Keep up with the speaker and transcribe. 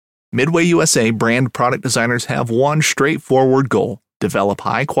Midway USA brand product designers have one straightforward goal: develop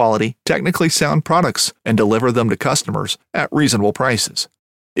high-quality, technically sound products and deliver them to customers at reasonable prices.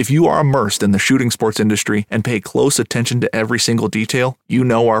 If you are immersed in the shooting sports industry and pay close attention to every single detail, you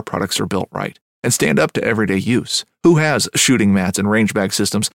know our products are built right and stand up to everyday use. Who has shooting mats and range bag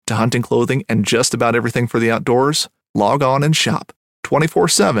systems to hunting clothing and just about everything for the outdoors? Log on and shop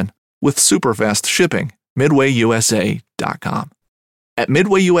 24/7 with super fast shipping. MidwayUSA.com. At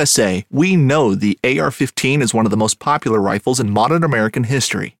Midway USA, we know the AR-15 is one of the most popular rifles in modern American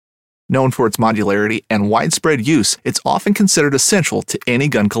history. Known for its modularity and widespread use, it's often considered essential to any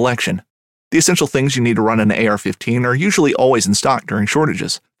gun collection. The essential things you need to run an AR-15 are usually always in stock during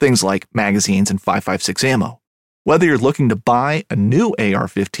shortages, things like magazines and 5.56 ammo. Whether you're looking to buy a new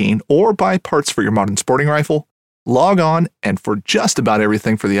AR-15 or buy parts for your modern sporting rifle, log on and for just about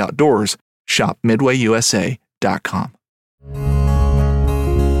everything for the outdoors, shop MidwayUSA.com.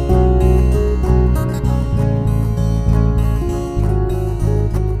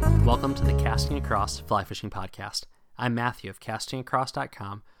 Welcome to the Casting Across Fly Fishing Podcast. I'm Matthew of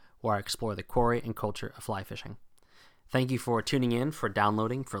CastingAcross.com, where I explore the quarry and culture of fly fishing. Thank you for tuning in, for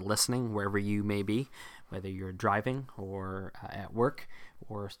downloading, for listening wherever you may be, whether you're driving or at work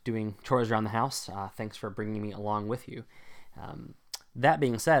or doing chores around the house. Thanks for bringing me along with you. That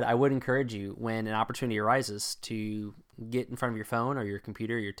being said, I would encourage you, when an opportunity arises, to get in front of your phone or your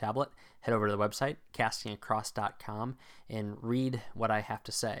computer or your tablet, head over to the website, castingacross.com, and read what I have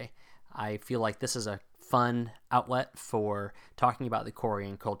to say. I feel like this is a fun outlet for talking about the quarry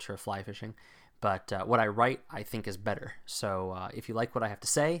and culture of fly fishing, but what I write I think is better. So if you like what I have to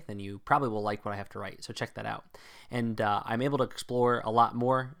say, then you probably will like what I have to write, so check that out. And I'm able to explore a lot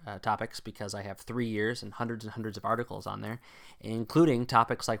more topics because I have 3 years and hundreds of articles on there, including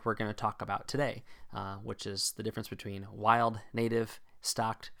topics like we're going to talk about today, which is the difference between wild, native,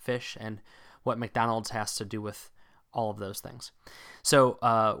 stocked fish, and what McDonald's has to do with all of those things. So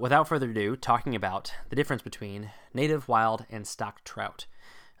without further ado, talking about the difference between native, wild, and stocked trout.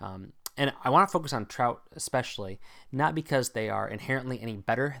 And I want to focus on trout especially, not because they are inherently any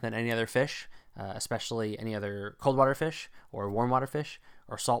better than any other fish, especially any other cold water fish or warm water fish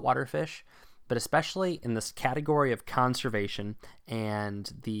or saltwater fish, but especially in this category of conservation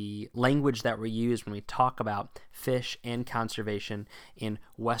and the language that we use when we talk about fish and conservation in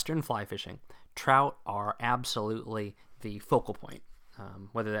Western fly fishing. Trout are absolutely the focal point,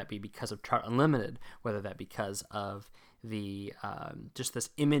 whether that be because of Trout Unlimited, whether that because of the just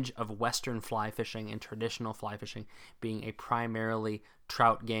this image of Western fly fishing and traditional fly fishing being a primarily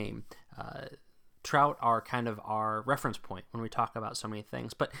trout game. Trout are kind of our reference point when we talk about so many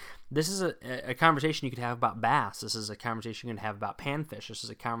things. But this is a conversation you could have about bass. This is a conversation you can have about panfish. This is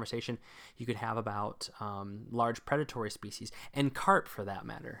a conversation you could have about large predatory species and carp, for that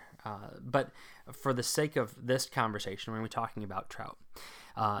matter. But for the sake of this conversation, we're going to be talking about trout.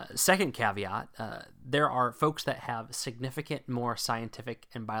 Second caveat, there are folks that have significant more scientific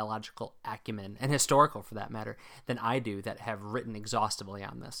and biological acumen, and historical for that matter, than I do, that have written exhaustively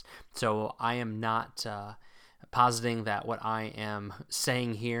on this. So I am not positing that what I am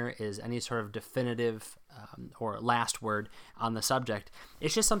saying here is any sort of definitive or last word on the subject.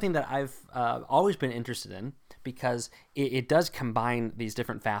 It's just something that I've always been interested in, because it does combine these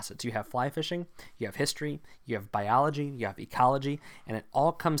different facets. You have fly fishing, you have history, you have biology, you have ecology, and it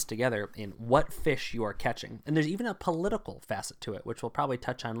all comes together in what fish you are catching. And there's even a political facet to it, which we'll probably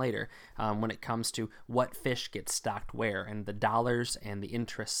touch on later when it comes to what fish gets stocked where and the dollars and the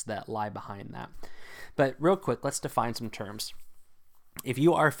interests that lie behind that. But real quick, let's define some terms. If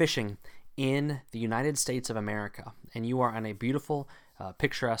you are fishing in the United States of America and you are on a beautiful,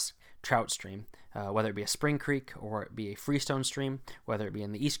 picturesque trout stream, whether it be a spring creek or it be a freestone stream, whether it be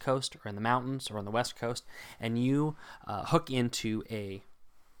in the East Coast or in the mountains or on the West Coast, and you hook into a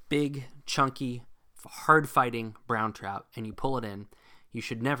big, chunky, hard-fighting brown trout and you pull it in, you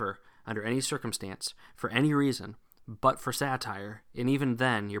should never, under any circumstance, for any reason, but for satire, and even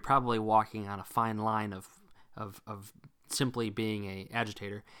then, you're probably walking on a fine line of simply being a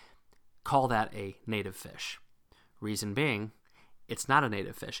agitator, call that a native fish. Reason being, it's not a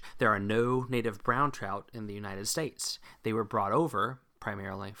native fish. There are no native brown trout in the United States. They were brought over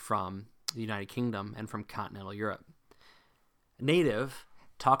primarily from the United Kingdom and from continental Europe. Native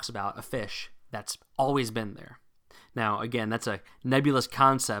talks about a fish that's always been there. Now, again, that's a nebulous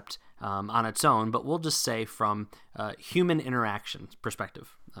concept on its own, but we'll just say from human interaction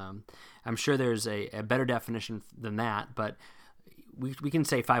perspective. I'm sure there's a better definition than that, but we can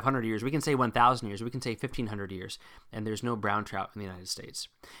say 500 years, we can say 1,000 years, we can say 1,500 years, and there's no brown trout in the United States.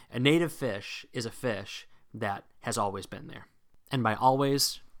 A native fish is a fish that has always been there. And by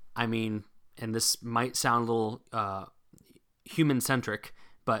always, I mean, and this might sound a little human-centric,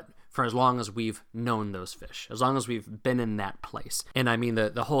 but for as long as we've known those fish, as long as we've been in that place. And I mean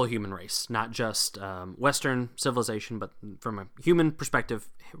the whole human race, not just Western civilization, but from a human perspective,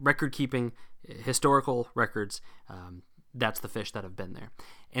 record-keeping, historical records, that's the fish that have been there.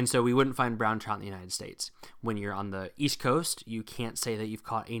 And so we wouldn't find brown trout in the United States. When you're on the East Coast, you can't say that you've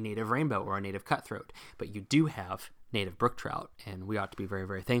caught a native rainbow or a native cutthroat, but you do have native brook trout, and we ought to be very,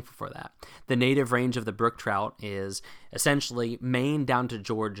 very thankful for that. The native range of the brook trout is essentially Maine down to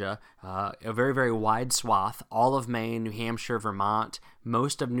Georgia, a very, very wide swath, all of Maine, New Hampshire, Vermont,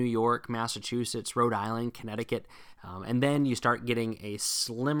 most of New York, Massachusetts, Rhode Island, Connecticut, and then you start getting a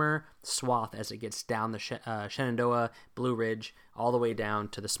slimmer swath as it gets down the Shenandoah, Blue Ridge, all the way down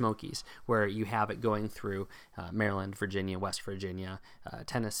to the Smokies, where you have it going through Maryland, Virginia, West Virginia,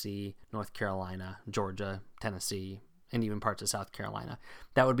 Tennessee, North Carolina, Georgia, Tennessee, and even parts of South Carolina.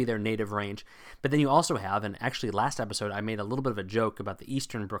 That would be their native range. But then you also have, and actually last episode I made a little bit of a joke about the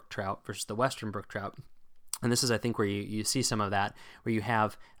eastern brook trout versus the western brook trout. And this is, I think, where you see some of that, where you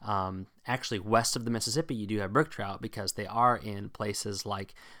have actually west of the Mississippi, you do have brook trout because they are in places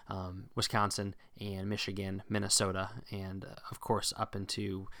like Wisconsin and Michigan, Minnesota, and of course up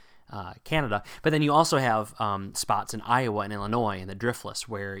into Canada. But then you also have spots in Iowa and Illinois and the driftless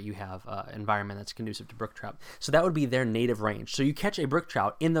where you have an environment that's conducive to brook trout. So that would be their native range. So you catch a brook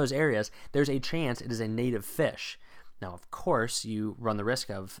trout in those areas, there's a chance it is a native fish. Now, of course, you run the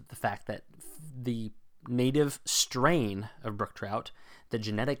risk of the fact that the native strain of brook trout, the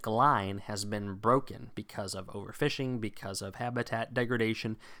genetic line has been broken because of overfishing, because of habitat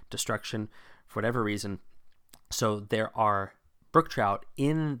degradation, destruction, for whatever reason. So there are brook trout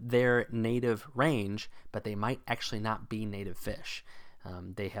in their native range, but they might actually not be native fish.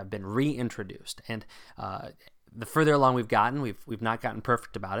 They have been reintroduced, and the further along we've gotten, we've not gotten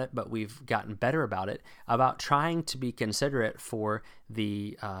perfect about it, but we've gotten better about it, about trying to be considerate for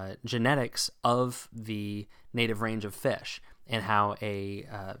the genetics of the native range of fish, and how a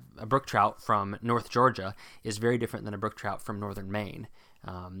brook trout from North Georgia is very different than a brook trout from northern Maine.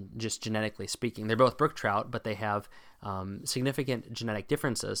 Just genetically speaking, they're both brook trout, but they have significant genetic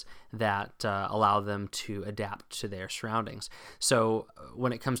differences that allow them to adapt to their surroundings. So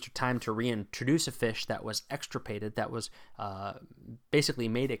when it comes to time to reintroduce a fish that was extirpated, that was basically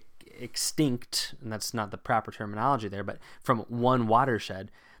made extinct, and that's not the proper terminology there, but from one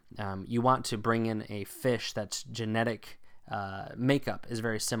watershed, you want to bring in a fish that's genetic makeup is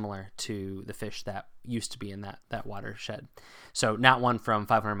very similar to the fish that used to be in that watershed. So not one from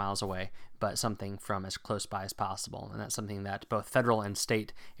 500 miles away, but something from as close by as possible. And that's something that both federal and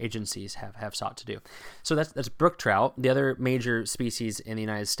state agencies have sought to do. So that's brook trout. The other major species in the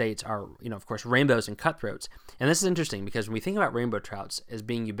United States are, of course, rainbows and cutthroats. And this is interesting because when we think about rainbow trouts as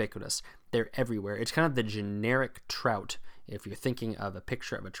being ubiquitous, they're everywhere. It's kind of the generic trout. If you're thinking of a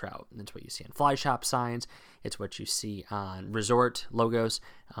picture of a trout, it's what you see on fly shop signs, it's what you see on resort logos,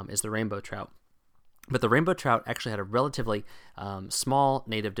 is the rainbow trout. But the rainbow trout actually had a relatively small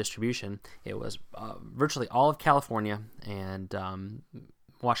native distribution. It was virtually all of California and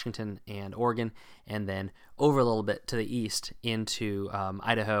Washington and Oregon, and then over a little bit to the east into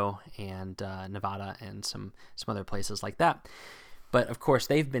Idaho and Nevada and some other places like that. But of course,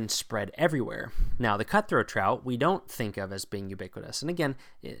 they've been spread everywhere. Now, the cutthroat trout, we don't think of as being ubiquitous. And again,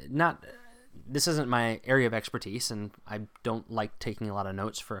 this isn't my area of expertise, and I don't like taking a lot of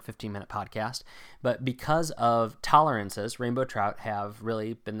notes for a 15-minute podcast. But because of tolerances, rainbow trout have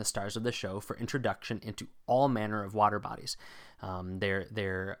really been the stars of the show for introduction into all manner of water bodies.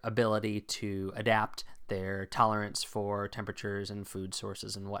 Their ability to adapt, their tolerance for temperatures and food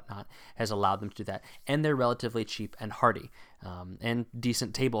sources and whatnot has allowed them to do that. And they're relatively cheap and hardy, and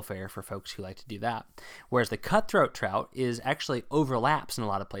decent table fare for folks who like to do that. Whereas the cutthroat trout is actually overlaps in a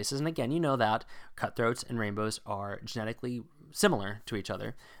lot of places. And again, you know that cutthroats and rainbows are genetically similar to each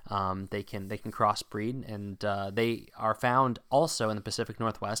other. They can crossbreed, and they are found also in the Pacific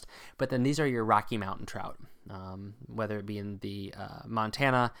Northwest. But then these are your Rocky Mountain trout, whether it be in the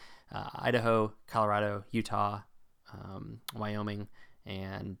Montana, Idaho, Colorado, Utah, Wyoming,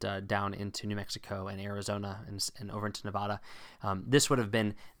 and down into New Mexico and Arizona and over into Nevada. This would have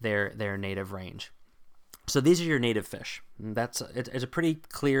been their native range. So these are your native fish. It's a pretty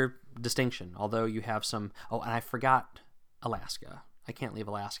clear distinction, although you have some. Oh, and I forgot Alaska. I can't leave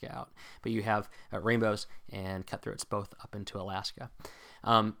Alaska out, but you have rainbows and cutthroats both up into Alaska.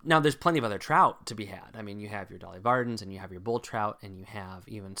 Now, there's plenty of other trout to be had. I mean, you have your Dolly Vardens, and you have your bull trout, and you have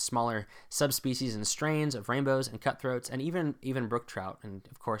even smaller subspecies and strains of rainbows and cutthroats, and even brook trout, and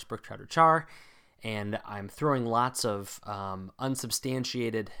of course brook trout or char. and I'm throwing lots of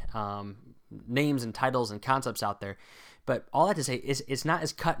unsubstantiated names and titles and concepts out there. But all that to say is it's not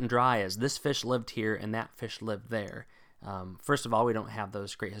as cut and dry as this fish lived here and that fish lived there. First of all, we don't have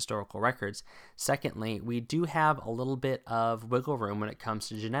those great historical records. Secondly, we do have a little bit of wiggle room when it comes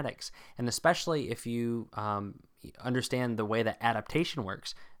to genetics, and especially if you understand the way that adaptation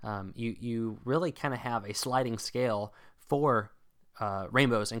works, you really kind of have a sliding scale for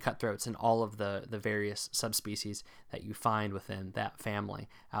rainbows and cutthroats and all of the various subspecies that you find within that family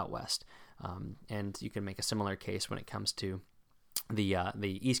out west. And you can make a similar case when it comes to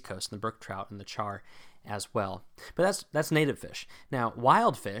the East Coast and the brook trout and the char as well. But that's native fish. Now,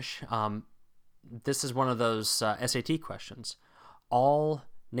 wild fish, this is one of those SAT questions. All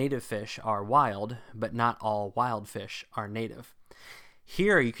native fish are wild, but not all wild fish are native.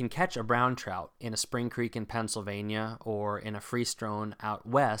 Here, you can catch a brown trout in a spring creek in Pennsylvania or in a freestone out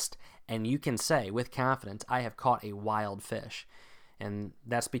west, and you can say with confidence, I have caught a wild fish. And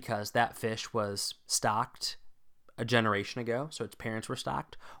that's because that fish was stocked a generation ago, so its parents were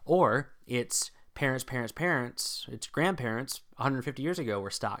stocked, or its parents, its grandparents 150 years ago were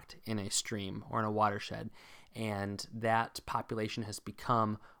stocked in a stream or in a watershed, and that population has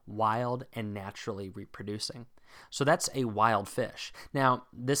become wild and naturally reproducing. So that's a wild fish. Now,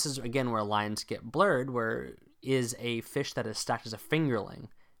 this is, again, where lines get blurred, where is a fish that is stocked as a fingerling.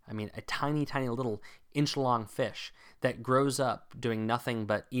 I mean, a tiny, tiny little inch-long fish that grows up doing nothing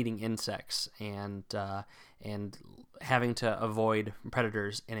but eating insects and having to avoid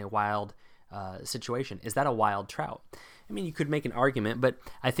predators in a wild situation. Is that a wild trout? I mean, you could make an argument, but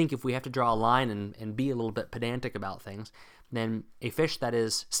I think if we have to draw a line and be a little bit pedantic about things, then a fish that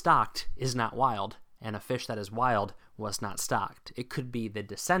is stocked is not wild, and a fish that is wild was not stocked. It could be the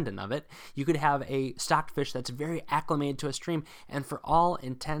descendant of it. You could have a stocked fish that's very acclimated to a stream, and for all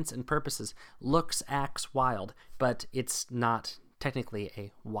intents and purposes, acts wild, but it's not technically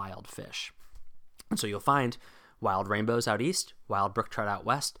a wild fish. And so you'll find wild rainbows out east, wild brook trout out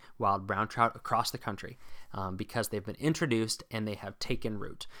west, wild brown trout across the country, because they've been introduced and they have taken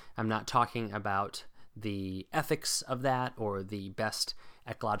root. I'm not talking about the ethics of that or the best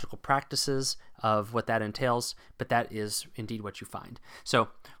ecological practices of what that entails, but that is indeed what you find. So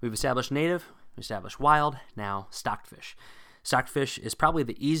we've established native, we established wild, now stocked fish. Stocked fish is probably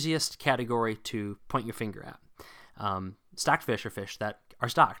the easiest category to point your finger at. Stocked fish are fish that are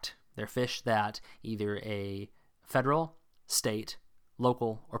stocked. They're fish that either a federal, state,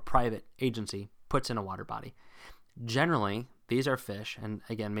 local, or private agency puts in a water body. Generally, these are fish, and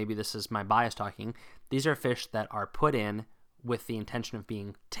again, maybe this is my bias talking, these are fish that are put in with the intention of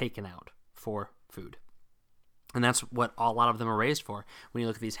being taken out for food. And that's what a lot of them are raised for. When you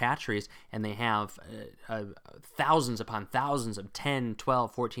look at these hatcheries and they have thousands upon thousands of 10,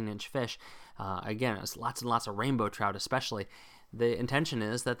 12, 14-inch fish, again, it's lots and lots of rainbow trout especially, the intention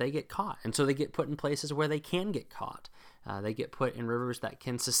is that they get caught. And so they get put in places where they can get caught. They get put in rivers that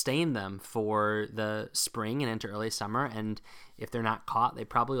can sustain them for the spring and into early summer. And if they're not caught, they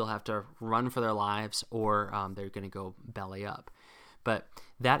probably will have to run for their lives, or they're going to go belly up. But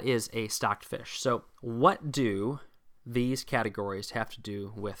that is a stocked fish. So what do these categories have to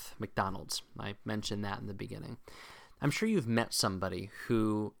do with McDonald's? I mentioned that in the beginning. I'm sure you've met somebody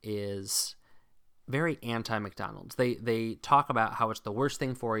who is very anti-McDonald's. They talk about how it's the worst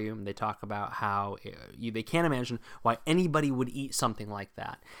thing for you. They talk about how they can't imagine why anybody would eat something like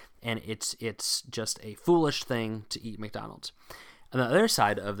that, and it's just a foolish thing to eat McDonald's. On the other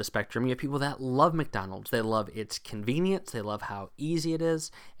side of the spectrum, you have people that love McDonald's. They love its convenience. They love how easy it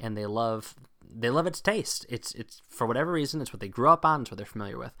is, and they love its taste. It's for whatever reason, it's what they grew up on. It's what they're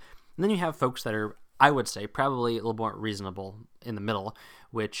familiar with. And then you have folks that are, I would say, probably a little more reasonable in the middle,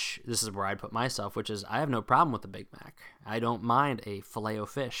 which this is where I'd put myself, which is I have no problem with the Big Mac. I don't mind a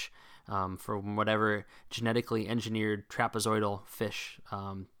Filet-O-Fish from whatever genetically engineered trapezoidal fish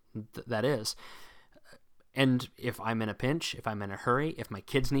that is. And if I'm in a pinch, if I'm in a hurry, if my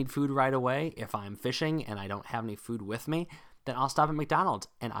kids need food right away, if I'm fishing and I don't have any food with me, then I'll stop at McDonald's,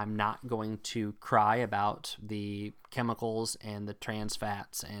 and I'm not going to cry about the chemicals and the trans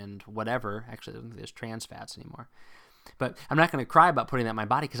fats and whatever. Actually, I don't think there's trans fats anymore. But I'm not going to cry about putting that in my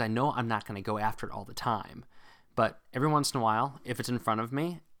body because I know I'm not going to go after it all the time. But every once in a while, if it's in front of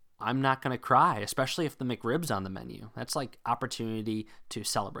me, I'm not going to cry, especially if the McRib's on the menu. That's like opportunity to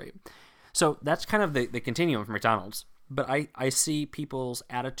celebrate. So that's kind of the continuum for McDonald's. But I see people's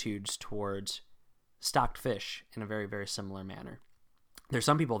attitudes towards stocked fish in a very, very similar manner. There's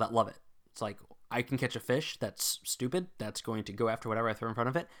some people that love it. It's like, I can catch a fish that's stupid, that's going to go after whatever I throw in front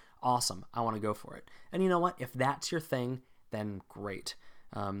of it. Awesome. I want to go for it. And you know what? If that's your thing, then great.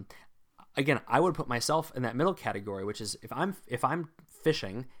 again, I would put myself in that middle category, which is if I'm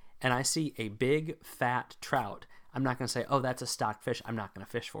fishing and I see a big fat trout, I'm not going to say, oh, that's a stocked fish, I'm not going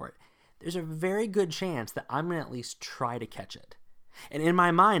to fish for it. There's a very good chance that I'm going to at least try to catch it. And in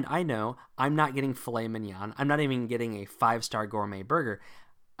my mind, I know I'm not getting filet mignon. I'm not even getting a 5-star gourmet burger.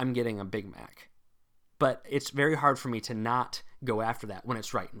 I'm getting a Big Mac. But it's very hard for me to not go after that when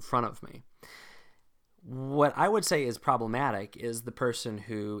it's right in front of me. What I would say is problematic is the person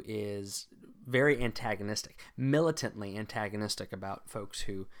who is very antagonistic, militantly antagonistic about folks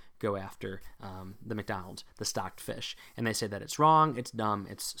who go after the McDonald's, the stocked fish. And they say that it's wrong, it's dumb,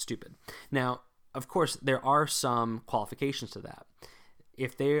 it's stupid. Now, of course, there are some qualifications to that.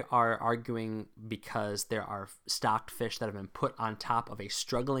 If they are arguing because there are stocked fish that have been put on top of a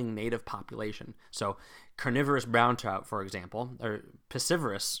struggling native population, so carnivorous brown trout, for example, or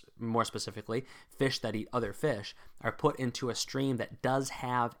piscivorous, more specifically, fish that eat other fish, are put into a stream that does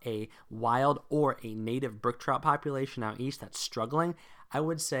have a wild or a native brook trout population out east that's struggling, I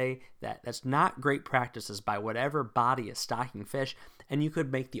would say that that's not great practices by whatever body is stocking fish, and you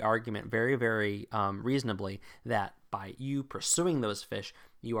could make the argument very, very reasonably that by you pursuing those fish,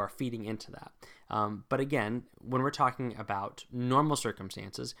 you are feeding into that. But again, when we're talking about normal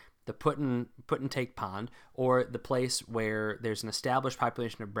circumstances, the put and take pond, or the place where there's an established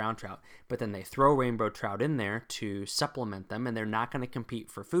population of brown trout, but then they throw rainbow trout in there to supplement them, and they're not going to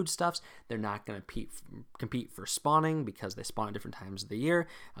compete for foodstuffs. They're not going to compete for spawning because they spawn at different times of the year.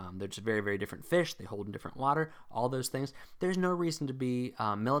 They're just very, very different fish. They hold in different water, all those things. There's no reason to be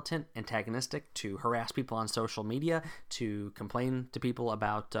militant, antagonistic, to harass people on social media, to complain to people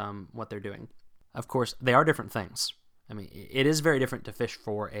about what they're doing. Of course, they are different things. I mean, it is very different to fish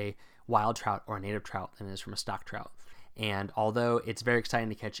for a wild trout or a native trout than it is from a stock trout. And although it's very exciting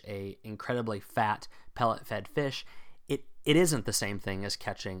to catch a incredibly fat pellet-fed fish, it isn't the same thing as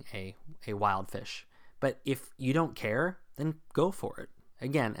catching a wild fish. But if you don't care, then go for it.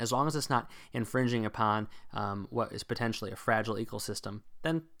 Again, as long as it's not infringing upon what is potentially a fragile ecosystem,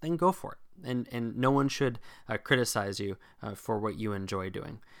 then go for it. And no one should criticize you for what you enjoy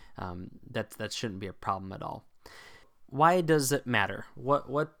doing. That shouldn't be a problem at all. Why does it matter?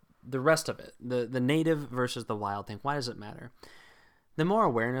 What the rest of it, the native versus the wild thing, why does it matter? The more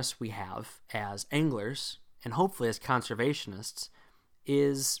awareness we have as anglers, and hopefully as conservationists,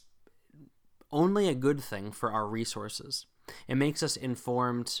 is only a good thing for our resources. It makes us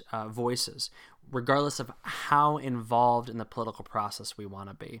informed voices, regardless of how involved in the political process we want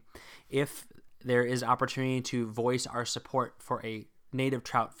to be. If there is opportunity to voice our support for a native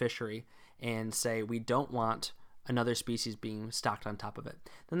trout fishery and say we don't want another species being stocked on top of it,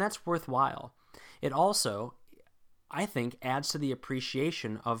 then that's worthwhile. It also, I think, adds to the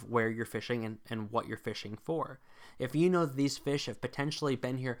appreciation of where you're fishing and what you're fishing for. If you know that these fish have potentially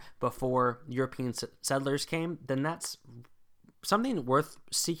been here before European settlers came, then that's something worth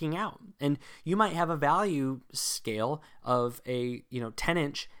seeking out. And you might have a value scale of a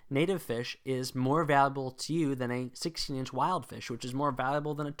 10-inch native fish is more valuable to you than a 16-inch wild fish, which is more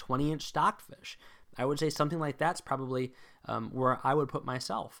valuable than a 20-inch stocked fish. I would say something like that's probably where I would put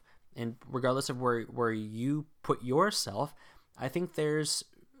myself. And regardless of where you put yourself, I think there's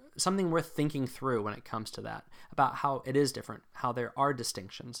something worth thinking through when it comes to that, about how it is different, how there are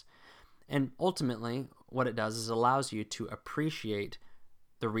distinctions. And ultimately, what it does is it allows you to appreciate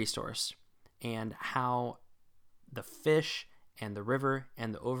the resource and how the fish and the river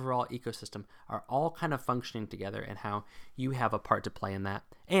and the overall ecosystem are all kind of functioning together, and how you have a part to play in that,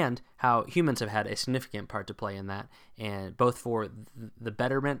 and how humans have had a significant part to play in that, and both for the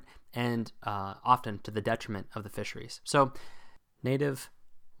betterment and often to the detriment of the fisheries. So native,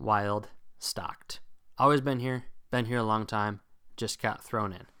 wild, stocked. Always been here a long time, just got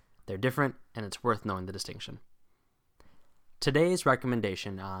thrown in. They're different, and it's worth knowing the distinction. Today's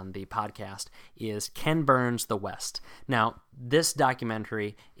recommendation on the podcast is Ken Burns' The West. Now, this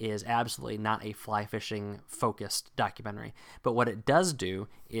documentary is absolutely not a fly fishing focused documentary, but what it does do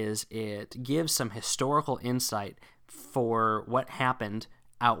is it gives some historical insight for what happened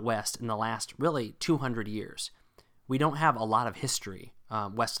out west in the last really 200 years. We don't have a lot of history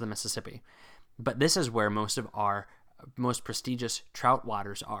west of the Mississippi, but this is where most of our most prestigious trout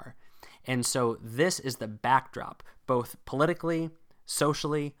waters are. And so this is the backdrop, both politically,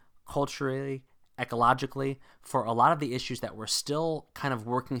 socially, culturally, ecologically, for a lot of the issues that we're still kind of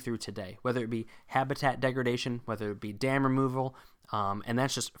working through today, whether it be habitat degradation, whether it be dam removal, and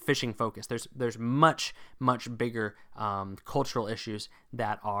that's just fishing focused. There's much, much bigger cultural issues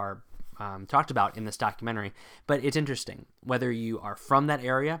that are talked about in this documentary. But it's interesting, whether you are from that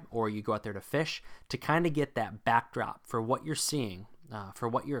area or you go out there to fish, to kind of get that backdrop for what you're seeing for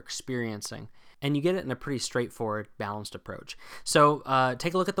what you're experiencing. And you get it in a pretty straightforward, balanced approach. So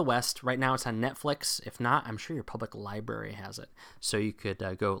take a look at The West. Right now it's on Netflix. If not, I'm sure your public library has it. So you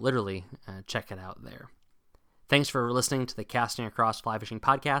could go literally check it out there. Thanks for listening to the Casting Across Fly Fishing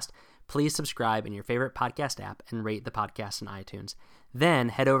podcast. Please subscribe in your favorite podcast app and rate the podcast in iTunes. Then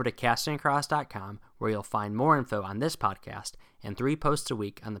head over to castingacross.com where you'll find more info on this podcast and 3 posts a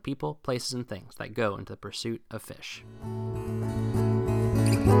week on the people, places, and things that go into the pursuit of fish.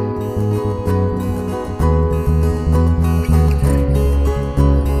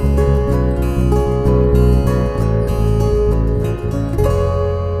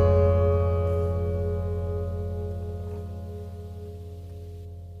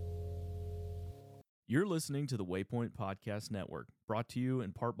 You're listening to the Waypoint Podcast Network, brought to you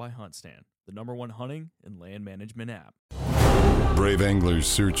in part by HuntStand, the #1 hunting and land management app. Brave anglers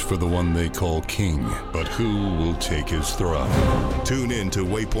search for the one they call king, but who will take his throne? Tune in to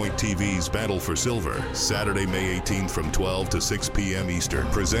Waypoint TV's Battle for Silver, Saturday, May 18th from 12 to 6 p.m. Eastern,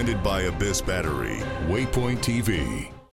 presented by Abyss Battery. Waypoint TV.